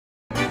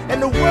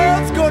and the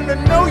world's gonna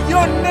know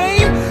your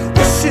name.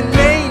 What's your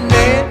name,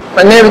 man?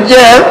 My name is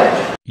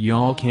Jeff.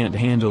 Y'all can't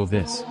handle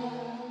this.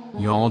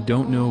 Y'all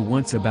don't know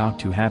what's about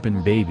to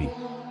happen, baby.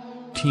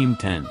 Team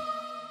 10.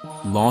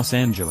 Los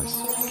Angeles,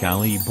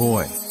 Cali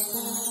boy.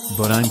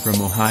 But I'm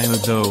from Ohio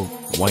though,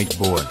 white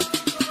boy.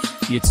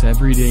 It's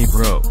everyday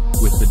bro,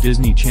 with the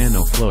Disney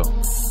Channel flow.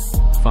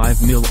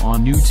 5 mil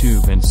on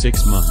YouTube in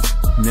 6 months,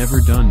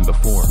 never done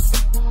before.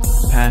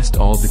 Passed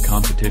all the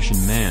competition,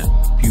 man,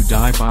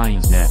 PewDiePie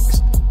is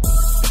next.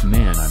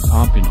 Man, I'm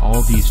popping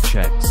all these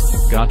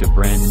checks, got a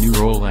brand new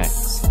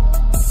Rolex.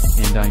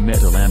 And I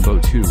met a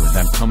Lambo too, and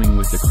I'm coming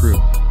with the crew.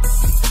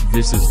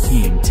 This is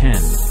Team 10,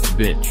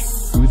 bitch,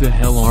 who the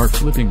hell are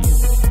flipping you?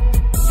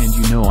 And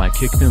you know I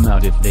kick them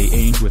out if they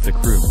ain't with the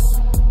crew.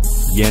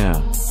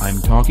 Yeah,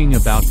 I'm talking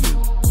about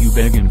you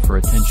begging for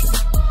attention.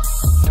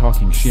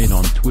 Talking shit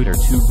on Twitter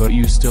too, but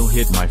you still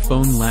hit my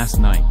phone last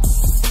night.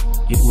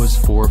 It was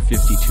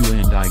 4:52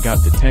 and I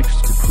got the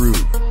text to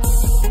prove.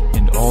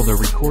 And all the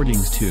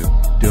recordings too,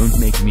 don't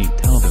make me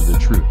tell them the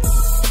truth.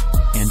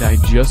 And I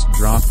just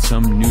dropped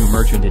some new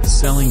merch and it's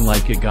selling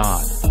like a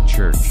god,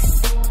 church.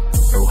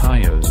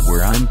 Ohio's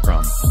where I'm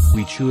from,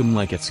 we chew 'em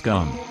like it's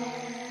gum.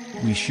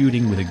 We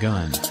shooting with a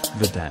gun,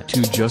 the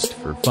tattoo just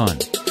for fun.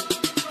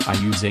 I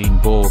use aim,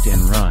 bolt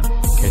and run,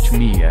 catch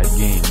me at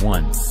game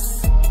 1.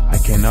 I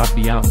cannot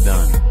be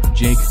outdone,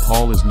 Jake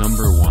Paul is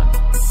 #1.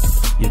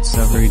 It's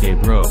everyday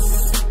bro.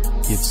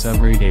 It's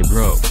everyday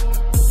bro.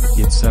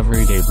 It's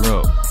everyday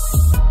bro.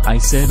 I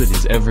said it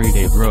is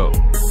everyday bro.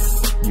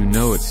 You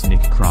know it's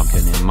Nick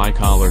Crompton and my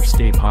collar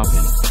stay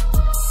poppin'.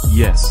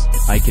 Yes,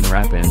 I can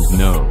rap and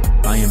no,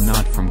 I am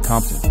not from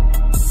Compton.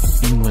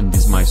 England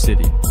is my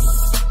city.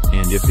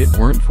 And if it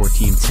weren't for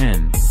Team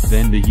 10,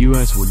 then the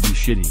US would be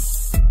shitty.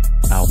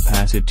 I'll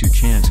pass it to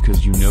Chance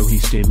cause you know he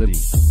stay litty.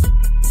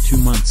 2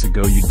 months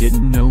ago you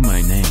didn't know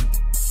my name.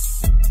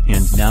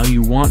 And now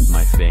you want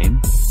my fame?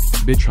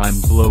 Bitch, I'm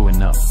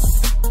blowing up.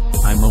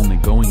 I'm only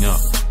going up,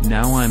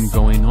 now I'm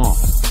going off,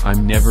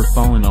 I'm never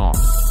falling off.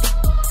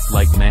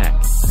 Like Mac,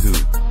 who?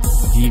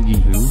 Gigi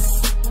who?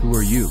 Who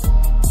are you?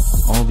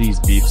 All these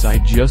beats I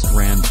just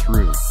ran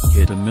through,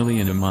 hit 1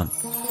 million a month.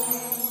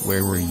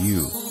 Where were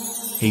you?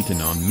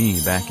 Hating on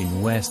me back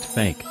in West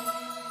Fake.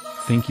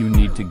 Think you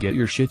need to get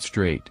your shit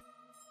straight.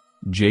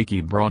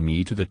 Jakey brought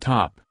me to the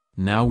top,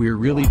 now we're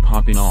really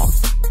popping off.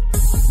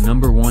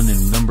 #1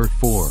 and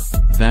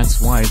 #4, that's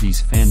why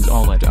these fans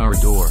all at our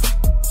door.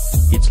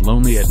 It's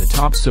lonely at the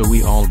top so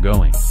we all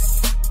going.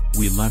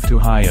 We left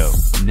Ohio,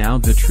 now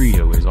the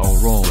trio is all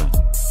rolling.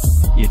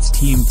 It's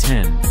Team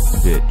 10,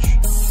 bitch.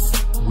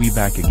 We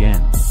back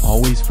again,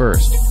 always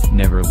first,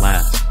 never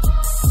last.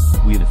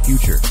 We the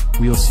future,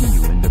 we'll see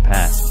you in the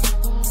past.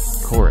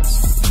 Chorus,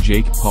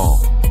 Jake Paul.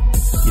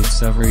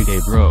 It's everyday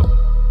bro.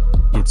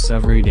 It's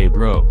everyday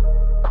bro.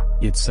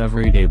 It's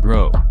everyday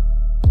bro.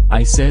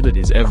 I said it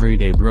is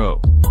everyday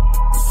bro.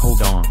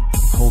 Hold on,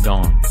 hold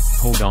on,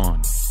 hold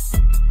on.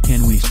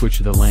 Can we switch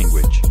the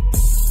language?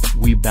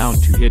 We bout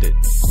to hit it.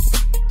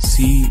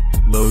 Si,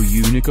 lo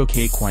unico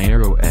que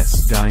quiero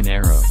es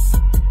dinero.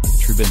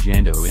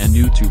 Trabajando en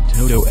YouTube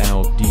todo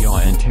el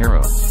día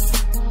entero.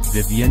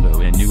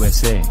 Viviendo en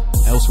USA,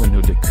 el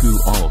sueño de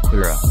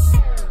cualquiera.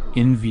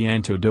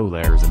 Enviando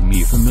dólares en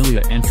mi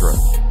familia entra.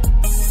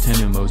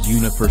 Tenemos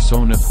una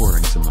persona por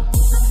encima.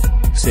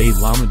 Se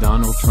llama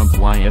Donald Trump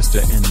y está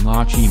en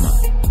la cima.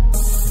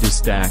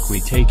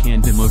 Destaque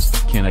andemos,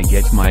 can I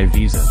get my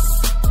visa?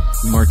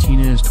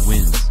 Martinez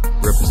Twins,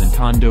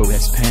 representando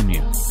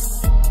España.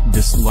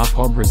 Des la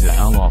pobreza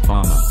a la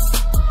fama.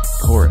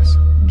 Chorus,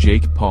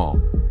 Jake Paul.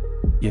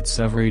 It's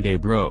everyday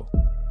bro.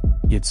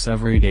 It's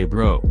everyday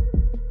bro.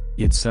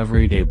 It's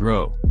everyday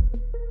bro.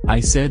 I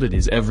said it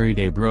is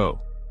everyday bro.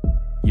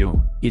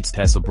 Yo, it's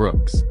Tessa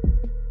Brooks.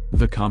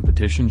 The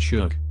competition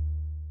shook.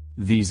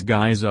 These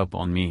guys up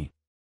on me.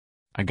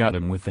 I got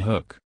 'em with the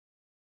hook.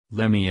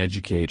 Let me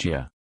educate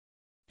ya.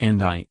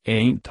 And I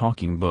ain't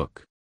talking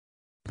book.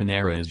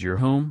 Panera is your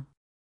home?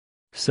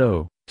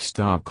 So,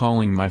 stop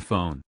calling my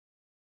phone.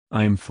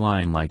 I'm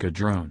flying like a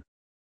drone.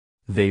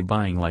 They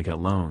buying like a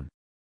loan.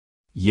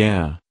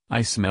 Yeah,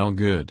 I smell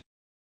good.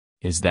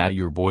 Is that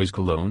your boy's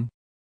cologne?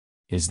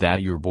 Is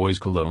that your boy's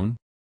cologne?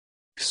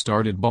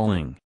 Started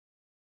balling.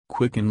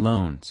 Quicken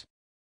loans.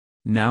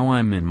 Now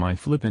I'm in my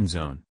flippin'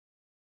 zone.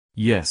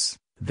 Yes,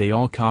 they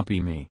all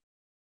copy me.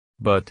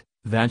 But,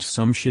 that's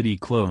some shitty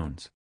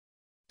clones.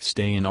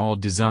 Stay in all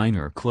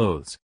designer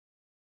clothes.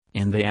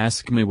 And they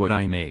ask me what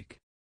I make.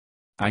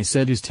 I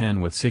said is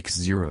 10 with 6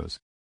 zeros.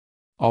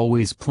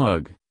 Always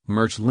plug,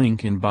 merch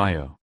link in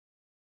bio.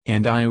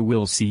 And I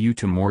will see you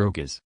tomorrow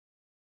 'cause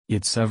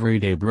it's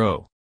everyday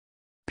bro.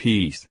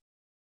 Peace.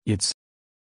 It's